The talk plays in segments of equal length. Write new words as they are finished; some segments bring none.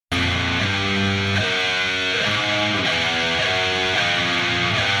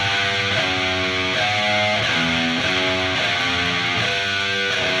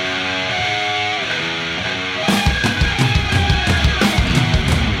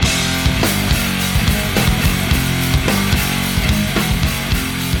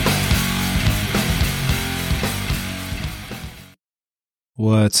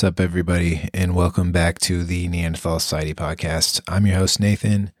What's up, everybody, and welcome back to the Neanderthal Society podcast. I'm your host,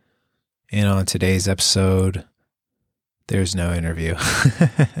 Nathan, and on today's episode, there's no interview.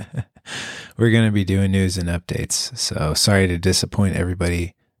 We're going to be doing news and updates, so sorry to disappoint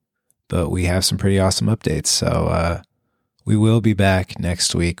everybody, but we have some pretty awesome updates, so we will be back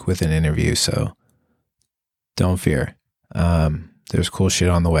next week with an interview, so don't fear. There's cool shit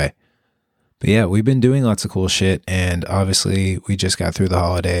on the way. But yeah, we've been doing lots of cool shit, and obviously we just got through the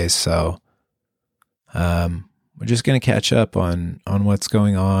holidays, so we're just going to catch up on what's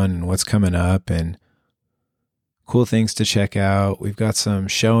going on and what's coming up and cool things to check out. We've got some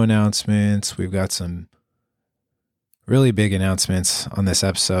show announcements. We've got some really big announcements on this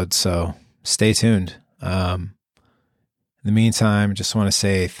episode, so stay tuned. In the meantime, just want to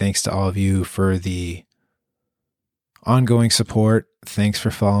say thanks to all of you for the ongoing support. Thanks for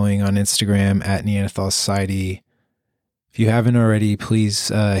following on Instagram at Neanderthal Society. If you haven't already, please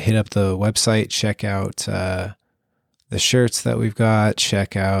hit up the website, check out the shirts that we've got,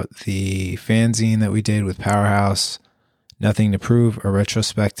 check out the fanzine that we did with Powerhouse, Nothing to Prove, a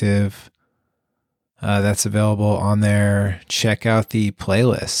retrospective. That's available on there. Check out the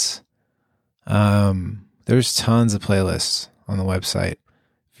playlists. There's tons of playlists on the website.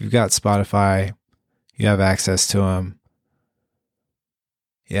 If you've got Spotify, you have access to them.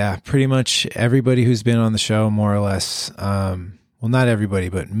 Yeah, pretty much everybody who's been on the show, more or less, well, not everybody,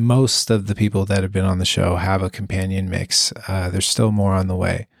 but most of the people that have been on the show have a companion mix. There's still more on the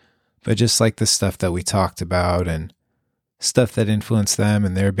way, but just like the stuff that we talked about and stuff that influenced them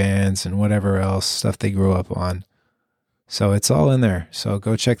and their bands and whatever else, stuff they grew up on. So it's all in there. So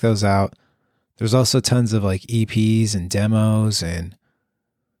go check those out. There's also tons of like EPs and demos and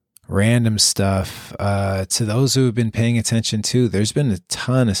random stuff. To those who have been paying attention too, there's been a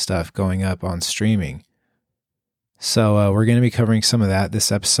ton of stuff going up on streaming. So we're going to be covering some of that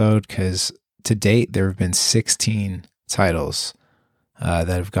this episode because to date there have been 16 titles that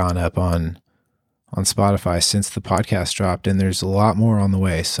have gone up on Spotify since the podcast dropped, and there's a lot more on the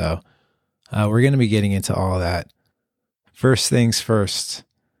way. So we're going to be getting into all of that. First things first,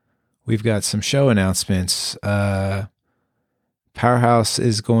 we've got some show announcements. Powerhouse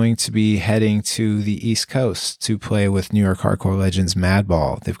is going to be heading to the East Coast to play with New York hardcore legends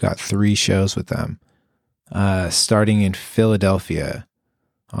Madball. They've got 3 shows with them, starting in Philadelphia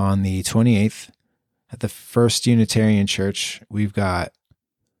on the 28th at the First Unitarian Church. We've got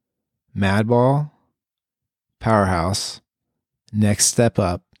Madball, Powerhouse, Next Step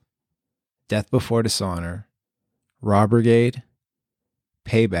Up, Death Before Dishonor, Raw Brigade,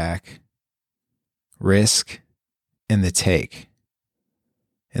 Payback, Risk, and The Take.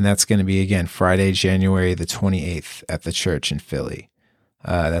 And that's going to be, again, Friday, January the 28th at the church in Philly.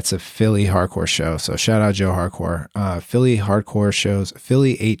 That's a Philly hardcore show. So shout out Joe Hardcore. Philly hardcore shows,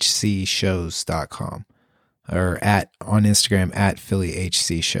 phillyhcshows.com or on Instagram at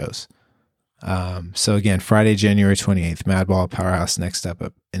phillyhcshows. So again, Friday, January 28th, Madball, Powerhouse, Next Step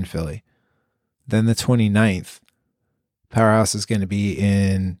Up in Philly. Then the 29th, Powerhouse is going to be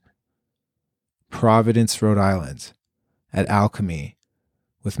in Providence, Rhode Island at Alchemy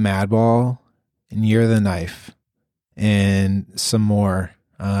with Madball and Year of the Knife and some more.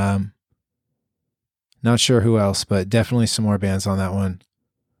 Not sure who else, but definitely some more bands on that one.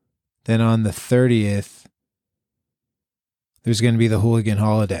 Then on the 30th, there's going to be the Hooligan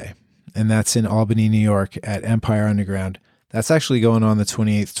Holiday, and that's in Albany, New York at Empire Underground. That's actually going on the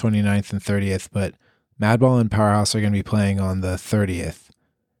 28th, 29th, and 30th, but Madball and Powerhouse are going to be playing on the 30th.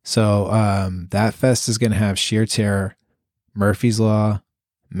 So that fest is going to have Sheer Terror, Murphy's Law,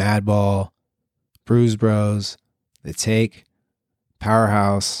 Madball, Bruise Bros, The Take,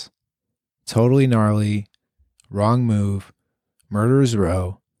 Powerhouse, Totally Gnarly, Wrong Move, Murderers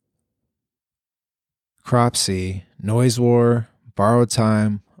Row, Cropsy, Noise War, Borrowed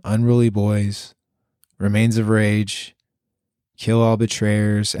Time, Unruly Boys, Remains of Rage, Kill All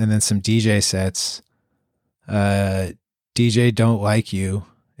Betrayers, and then some DJ sets. DJ Don't Like You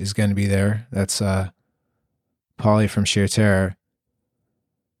is going to be there. That's Polly from Sheer Terror.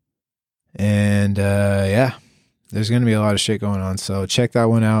 And yeah, there's going to be a lot of shit going on. So check that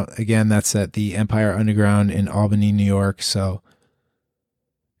one out. Again, that's at the Empire Underground in Albany, New York. So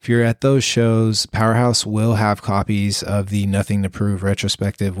if you're at those shows, Powerhouse will have copies of the Nothing to Prove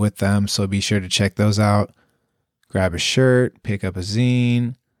retrospective with them. So be sure to check those out. Grab a shirt, pick up a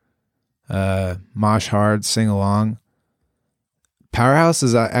zine, mosh hard, sing along. Powerhouse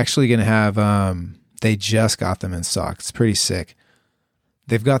is actually going to have, they just got them in stock. It's pretty sick.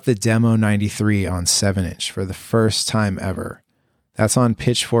 They've got the Demo 93 on 7-inch for the first time ever. That's on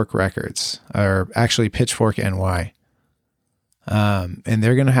Pitchfork Records, or actually Pitchfork NY. And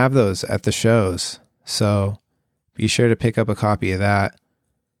they're going to have those at the shows. So be sure to pick up a copy of that.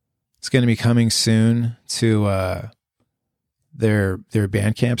 It's going to be coming soon to their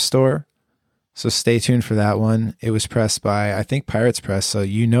Bandcamp store. So stay tuned for that one. It was pressed by, I think, Pirates Press. So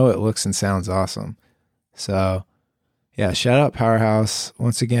it looks and sounds awesome. So yeah, shout out Powerhouse.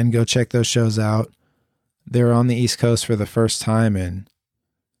 Once again, go check those shows out. They're on the East Coast for the first time in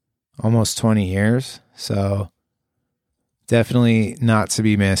almost 20 years. So definitely not to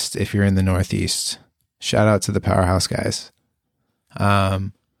be missed if you're in the Northeast. Shout out to the Powerhouse guys.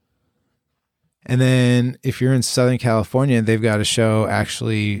 And then if you're in Southern California, they've got a show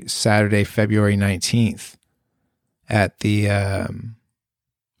actually Saturday, February 19th at the,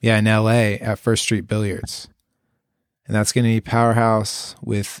 in LA at First Street Billiards. And that's going to be Powerhouse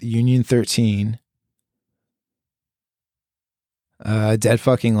with Union 13, Dead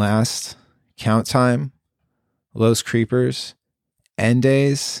Fucking Last, Count Time, Los Creepers, End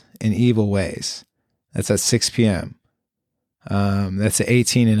Days, and Evil Ways. That's at 6 p.m. That's an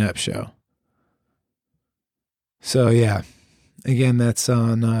 18 and up show. So yeah, again, that's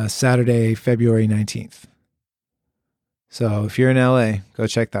on Saturday, February 19th. So if you're in LA, go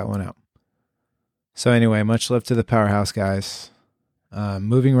check that one out. So anyway, much love to the Powerhouse guys.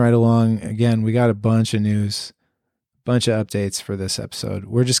 Moving right along, again, we got a bunch of news, bunch of updates for this episode.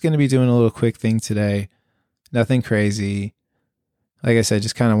 We're just going to be doing a little quick thing today. Nothing crazy. Like I said,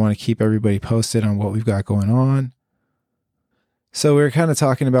 just kind of want to keep everybody posted on what we've got going on. So we were kind of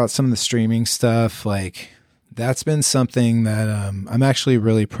talking about some of the streaming stuff. Like, that's been something that I'm actually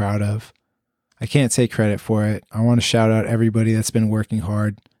really proud of. I can't take credit for it. I want to shout out everybody that's been working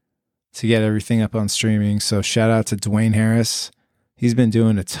hard to get everything up on streaming. So shout out to Dwayne Harris. He's been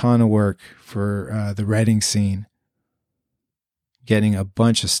doing a ton of work for the Reading scene, getting a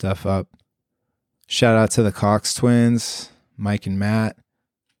bunch of stuff up. Shout out to the Cox twins, Mike and Matt.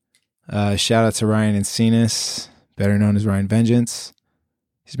 Shout out to Ryan Encinas, better known as Ryan Vengeance.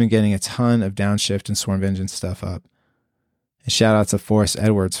 He's been getting a ton of Downshift and Sworn Vengeance stuff up. And shout out to Forrest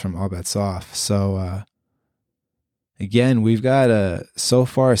Edwards from All Bets Off. So, again, we've got so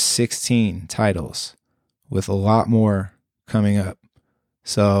far 16 titles with a lot more coming up.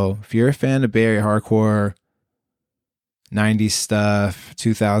 So if you're a fan of Bay Area hardcore, 90s stuff,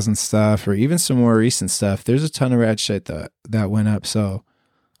 2000 stuff, or even some more recent stuff, there's a ton of rad shit that went up. So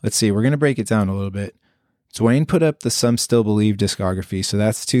let's see, we're going to break it down a little bit. Dwayne put up the Some Still Believe discography. So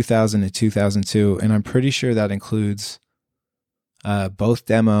that's 2000 to 2002. And I'm pretty sure that includes both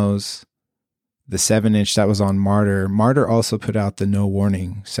demos, the 7-inch that was on Martyr. Martyr also put out the No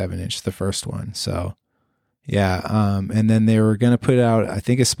Warning 7-inch, the first one. So yeah. And then they were going to put out, I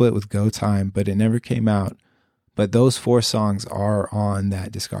think, a split with Go Time, but it never came out. But those 4 songs are on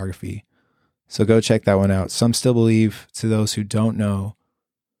that discography. So go check that one out. Some Still Believe, to those who don't know,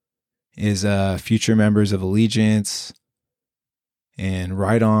 is future members of Allegiance and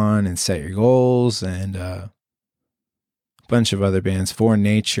Ride On and Set Your Goals and a bunch of other bands. For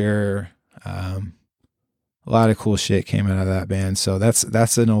Nature. A lot of cool shit came out of that band. So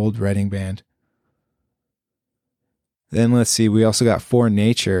that's an old Reading band. Then let's see. We also got For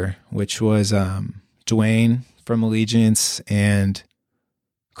Nature, which was Dwayne from Allegiance and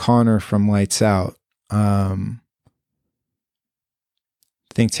Connor from Lights Out. I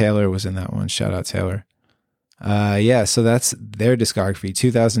think Taylor was in that one. Shout out Taylor. Yeah, so that's their discography,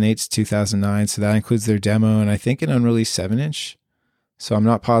 2008 to 2009. So that includes their demo and I think an unreleased 7-inch. So I'm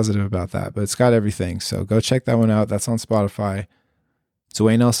not positive about that, but it's got everything. So go check that one out. That's on Spotify.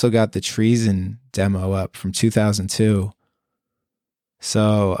 Dwayne also got the Treason demo up from 2002.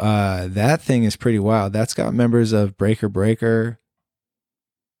 So that thing is pretty wild. That's got members of Breaker Breaker,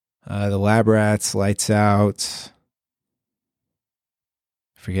 the Lab Rats, Lights Out.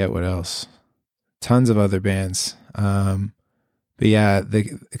 Forget what else. Tons of other bands. But yeah,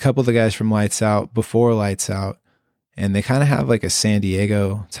 a couple of the guys from Lights Out, before Lights Out, and they kind of have like a San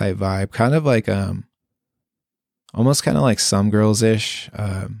Diego type vibe, kind of like almost kind of like Some Girls-ish.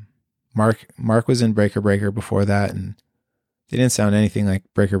 Mark was in Breaker Breaker before that, and they didn't sound anything like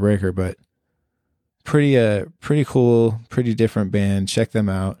Breaker Breaker, but pretty cool, pretty different band. Check them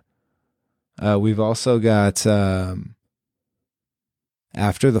out. We've also got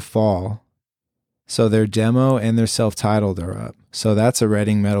After the Fall. So their demo and their self-titled are up. So that's a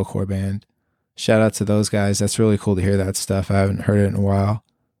Reading metalcore band. Shout out to those guys. That's really cool to hear that stuff. I haven't heard it in a while.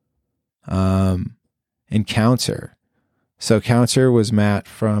 And Counter. So Counter was Matt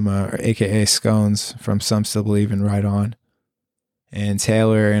from, aka Scones from Some Still Believe and Ride On. And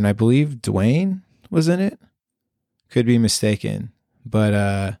Taylor, and I believe Dwayne was in it. Could be mistaken. But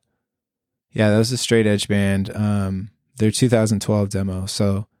yeah, that was a straight edge band. their 2012 demo.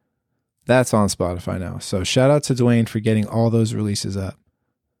 So that's on Spotify now. So shout out to Dwayne for getting all those releases up.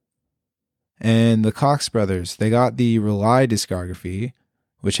 And the Cox brothers, they got the Rely discography,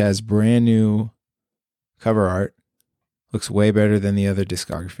 which has brand new cover art. Looks way better than the other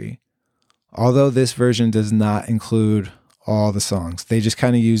discography. Although this version does not include all the songs. They just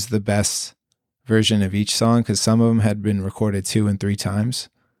kind of use the best version of each song because some of them had been recorded 2 and 3 times.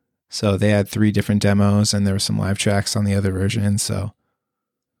 So they had 3 different demos and there were some live tracks on the other version. So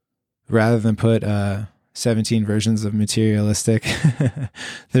rather than put 17 versions of Materialistic,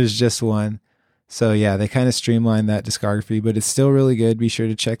 there's just one. So yeah, they kind of streamlined that discography, but it's still really good. Be sure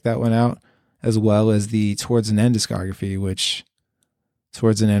to check that one out, as well as the Towards an End discography, which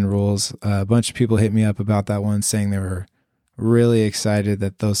Towards an End rules. A bunch of people hit me up about that one, saying they were really excited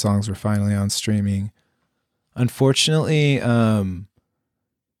that those songs were finally on streaming. Unfortunately,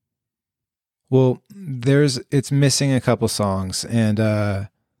 it's missing a couple songs, and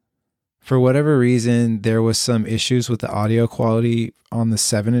for whatever reason, there was some issues with the audio quality on the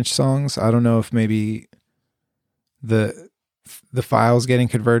 7-inch songs. I don't know if maybe the files getting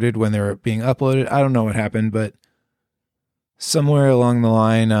converted when they were being uploaded. I don't know what happened, but somewhere along the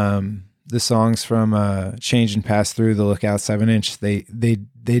line, the songs from Change and Pass Through, the Lookout 7-inch, they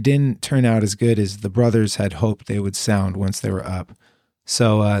didn't turn out as good as the brothers had hoped they would sound once they were up.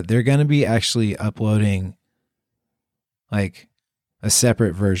 So they're going to be actually uploading like a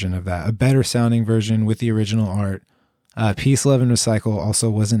separate version of that, a better sounding version with the original art. Peace, Love, and Recycle also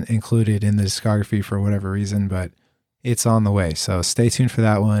wasn't included in the discography for whatever reason, but it's on the way. So stay tuned for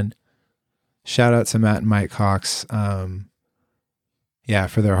that one. Shout out to Matt and Mike Cox.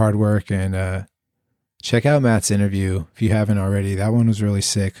 For their hard work, and check out Matt's interview if you haven't already. That one was really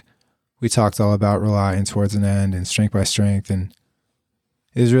sick. We talked all about Rely and Towards an End and Strength by Strength, and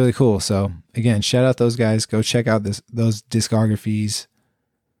it was really cool. So again, shout out those guys. Go check out those discographies.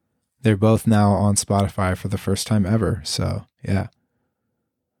 They're both now on Spotify for the first time ever. So yeah.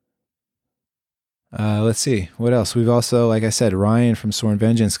 Let's see what else. We've also, like I said, Ryan from Sworn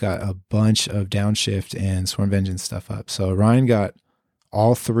Vengeance got a bunch of Downshift and Sworn Vengeance stuff up. So Ryan got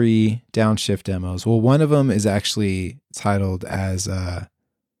all 3 Downshift demos. Well, one of them is actually titled as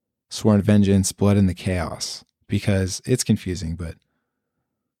Sworn Vengeance, Blood in the Chaos, because it's confusing. But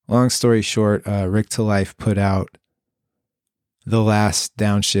long story short, Rick to Life put out the last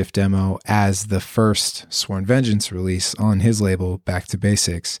Downshift demo as the first Sworn Vengeance release on his label, Back to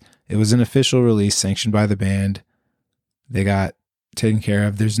Basics. It was an official release sanctioned by the band. They got taken care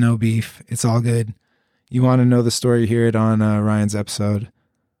of. There's no beef. It's all good. You want to know the story, hear it on Ryan's episode.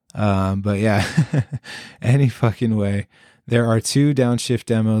 But yeah, any fucking way. There are 2 Downshift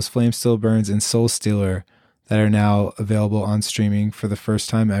demos, Flame Still Burns and Soul Stealer, that are now available on streaming for the first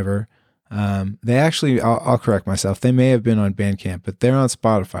time ever. They actually, I'll correct myself, they may have been on Bandcamp, but they're on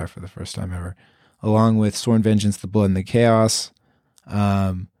Spotify for the first time ever, along with Sworn Vengeance, The Blood and the Chaos,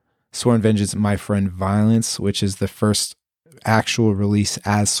 Sworn Vengeance, My Friend Violence, which is the first actual release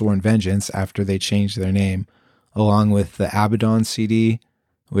as Sworn Vengeance after they changed their name, along with the Abaddon CD,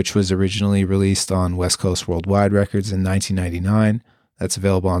 which was originally released on West Coast Worldwide Records in 1999. That's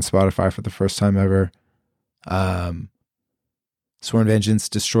available on Spotify for the first time ever. Sworn Vengeance,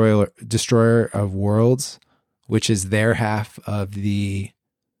 Destroyer of Worlds, which is their half of the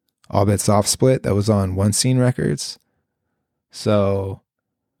All Bets Off split that was on One Scene Records. So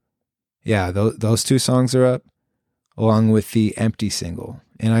yeah, those 2 songs are up, along with the Empty single.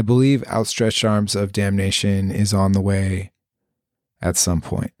 And I believe Outstretched Arms of Damnation is on the way at some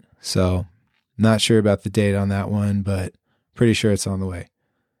point. So not sure about the date on that one, but pretty sure it's on the way.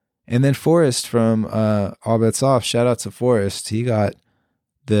 And then Forrest from All Bets Off, shout out to Forrest. He got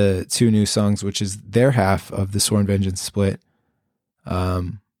the 2 new songs, which is their half of the Sworn Vengeance split,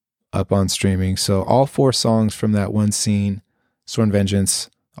 up on streaming. So all 4 songs from that One Scene, Sworn Vengeance,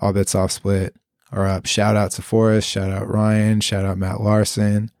 All Bets Off split are up. Shout out to Forrest, shout out Ryan, shout out Matt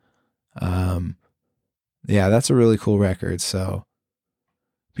Larson. Yeah, that's a really cool record. So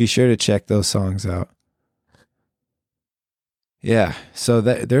be sure to check those songs out. Yeah, so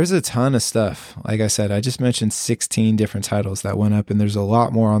there's a ton of stuff. Like I said, I just mentioned 16 different titles that went up, and there's a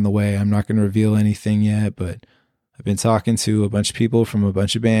lot more on the way. I'm not going to reveal anything yet, but I've been talking to a bunch of people from a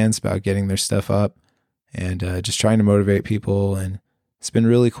bunch of bands about getting their stuff up and just trying to motivate people, and it's been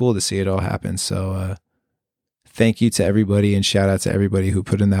really cool to see it all happen. So thank you to everybody, and shout out to everybody who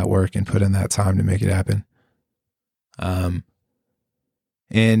put in that work and put in that time to make it happen.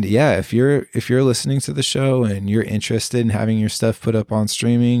 And yeah, if you're listening to the show and you're interested in having your stuff put up on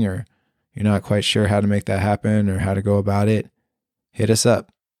streaming, or you're not quite sure how to make that happen or how to go about it, hit us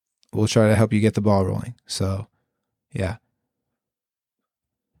up. We'll try to help you get the ball rolling. So Yeah.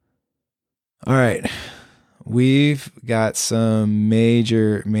 All right. We've got some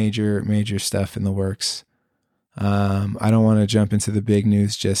major stuff in the works. I don't want to jump into the big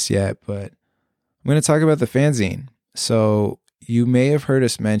news just yet, but I'm going to talk about the fanzine. So you may have heard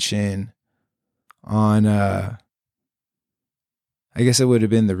us mention on, I guess it would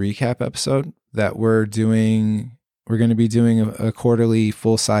have been the recap episode, that we're going to be doing a quarterly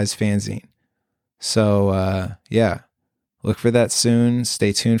full-size fanzine. So, yeah, look for that soon.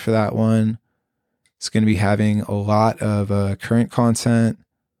 Stay tuned for that one. It's going to be having a lot of current content,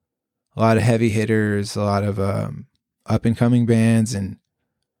 a lot of heavy hitters, a lot of up and coming bands, and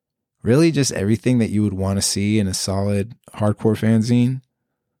really just everything that you would want to see in a solid hardcore fanzine.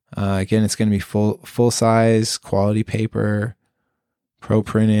 Again, it's going to be full size, quality paper, pro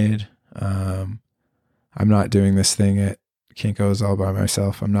printed. I'm not doing this thing at Kinko's all by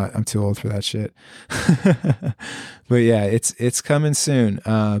myself. I'm too old for that shit. But yeah, it's coming soon.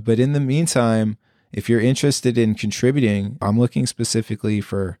 But in the meantime, if you're interested in contributing, I'm looking specifically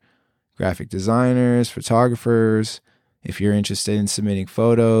for graphic designers, photographers. If you're interested in submitting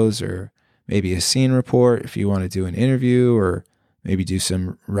photos or maybe a scene report, if you want to do an interview or maybe do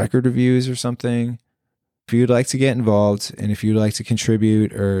some record reviews or something. If you'd like to get involved and if you'd like to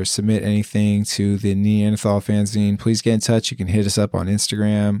contribute or submit anything to the Neanderthal fanzine, please get in touch. You can hit us up on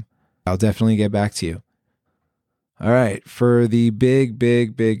Instagram. I'll definitely get back to you. All right. For the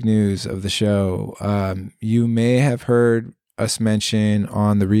big news of the show, you may have heard us mention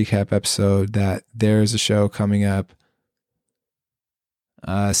on the recap episode that there's a show coming up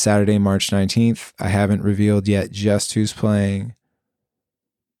Saturday, March 19th. I haven't revealed yet just who's playing,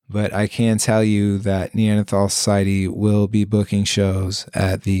 but I can tell you that Neanderthal Society will be booking shows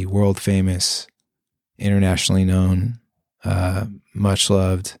at the world famous, internationally known, much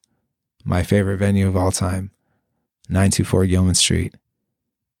loved, my favorite venue of all time, 924 Gilman Street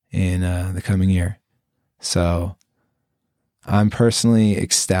in the coming year. So I'm personally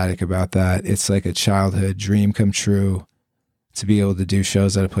ecstatic about that. It's like a childhood dream come true to be able to do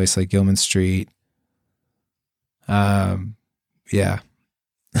shows at a place like Gilman Street. Yeah.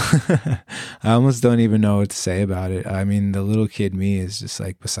 I almost don't even know what to say about it. I mean, the little kid me is just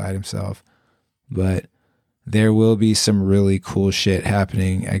like beside himself, but there will be some really cool shit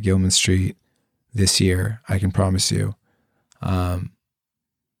happening at Gilman Street this year. I can promise you. In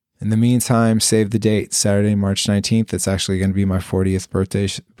the meantime, save the date, Saturday, March 19th. It's actually going to be my 40th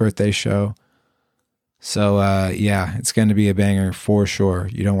birthday show. So, yeah, it's going to be a banger for sure.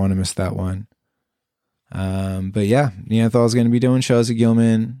 You don't want to miss that one. But yeah, Neanderthal is going to be doing shows at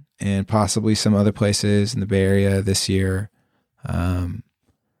Gilman and possibly some other places in the Bay Area this year.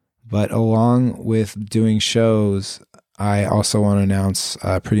 But along with doing shows, I also want to announce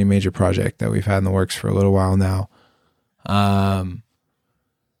a pretty major project that we've had in the works for a little while now.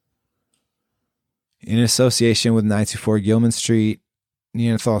 In association with 924 Gilman Street,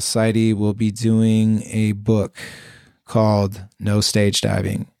 Neanderthal Society will be doing a book called No Stage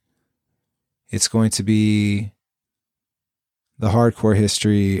Diving. It's going to be the hardcore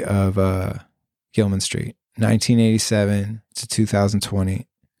history of Gilman Street, 1987 to 2020,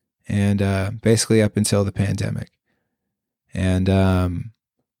 and basically up until the pandemic. And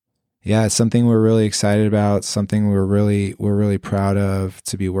yeah, it's something we're really excited about, something we're really proud of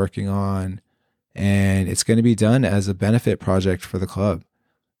to be working on. And it's going to be done as a benefit project for the club.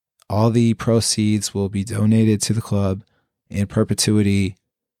 All the proceeds will be donated to the club in perpetuity.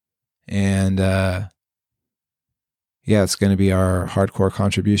 And yeah, it's going to be our hardcore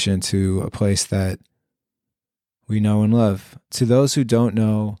contribution to a place that we know and love. To those who don't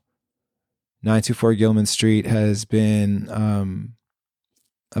know, 924 Gilman Street has been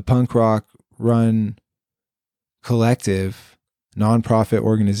a punk rock run collective nonprofit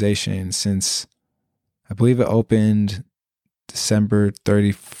organization since I believe it opened December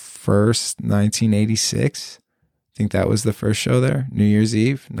 31st, 1986. I think that was the first show there, New Year's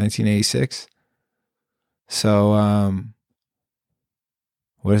Eve, 1986. So,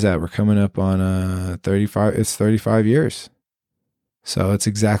 what is that? We're coming up on 35. It's 35 years. So it's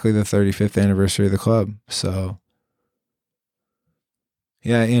exactly the 35th anniversary of the club. So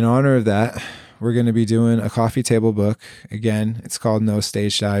yeah, in honor of that, we're going to be doing a coffee table book. Again, it's called No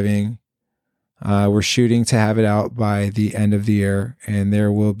Stage Diving. We're shooting to have it out by the end of the year, and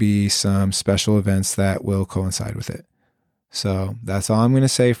there will be some special events that will coincide with it. So that's all I'm going to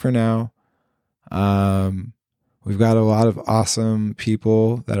say for now. We've got a lot of awesome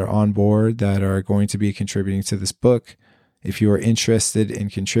people that are on board that are going to be contributing to this book. If you are interested in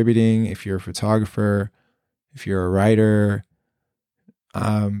contributing, if you're a photographer, if you're a writer,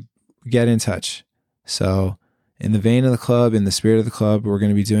 get in touch. So in the vein of the club, in the spirit of the club, we're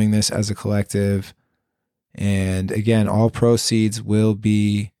going to be doing this as a collective. And again, all proceeds will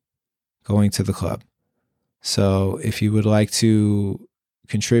be going to the club. So if you would like to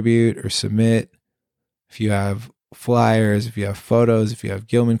contribute or submit, if you have flyers, if you have photos, if you have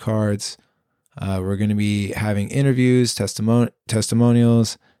Gilman cards, we're going to be having interviews,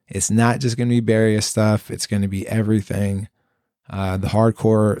 testimonials. It's not just going to be Barrier stuff. It's going to be everything. The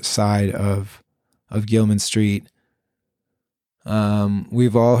hardcore side of Gilman Street.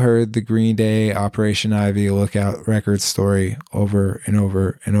 We've all heard the Green Day Operation Ivy Lookout record story over and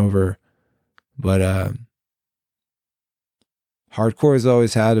over and over. But hardcore has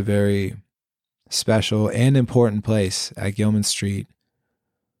always had a very special and important place at Gilman Street.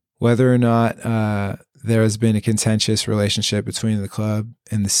 Whether or not there has been a contentious relationship between the club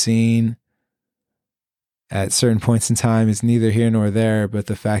and the scene at certain points in time is neither here nor there, but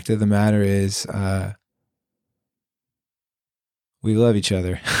the fact of the matter is we love each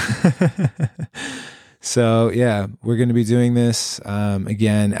other. So yeah, we're going to be doing this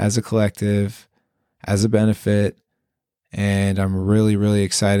again as a collective, as a benefit, and I'm really, really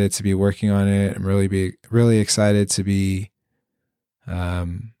excited to be working on it. I'm really excited to be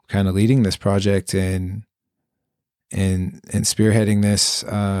kind of leading this project and spearheading this.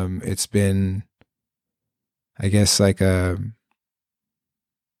 It's been, I guess, like a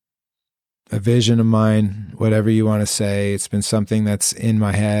vision of mine, whatever you want to say. It's been something that's in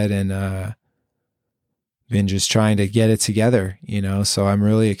my head and been just trying to get it together, so I'm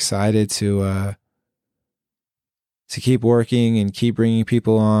really excited to keep working and keep bringing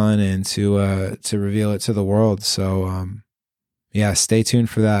people on and to reveal it to the world. So yeah, stay tuned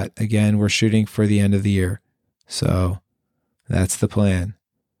for that. Again, we're shooting for the end of the year, so that's the plan.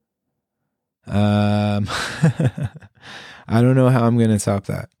 I don't know how I'm going to top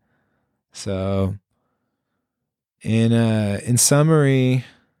that. So in summary,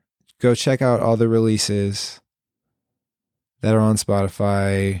 go check out all the releases that are on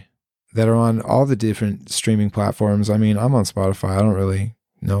Spotify, that are on all the different streaming platforms. I mean, I'm on Spotify. I don't really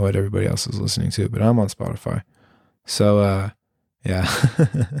know what everybody else is listening to, but I'm on Spotify. So, yeah,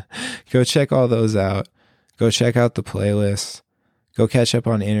 go check all those out. Go check out the playlist. Go catch up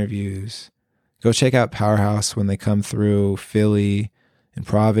on interviews. Go check out Powerhouse when they come through Philly and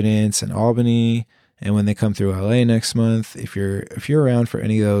Providence and Albany, and when they come through LA next month. If you're around for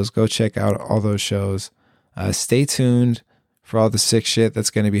any of those, go check out all those shows. Stay tuned for all the sick shit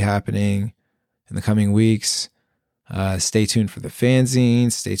that's going to be happening in the coming weeks. Stay tuned for the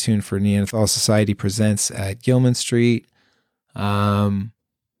fanzine. Stay tuned for Neanderthal Society Presents at Gilman Street.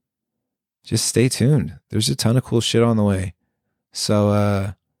 Just stay tuned. There's a ton of cool shit on the way.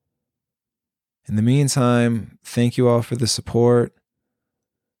 So, in the meantime, thank you all for the support.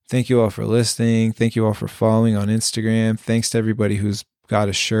 Thank you all for listening. Thank you all for following on Instagram. Thanks to everybody who's got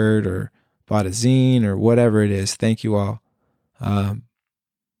a shirt or bought a zine or whatever it is. Thank you all.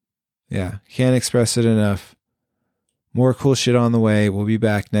 Yeah, can't express it enough. More cool shit on the way. We'll be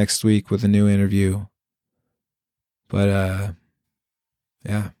back next week with a new interview. But,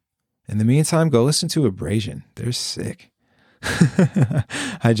 yeah. In the meantime, go listen to Abrasion. They're sick.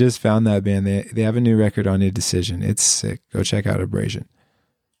 I just found that band. They have a new record on Indecision. It's sick. Go check out Abrasion.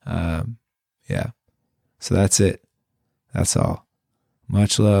 Yeah. So that's it. That's all.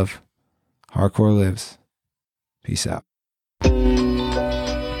 Much love. Hardcore lives. Peace out.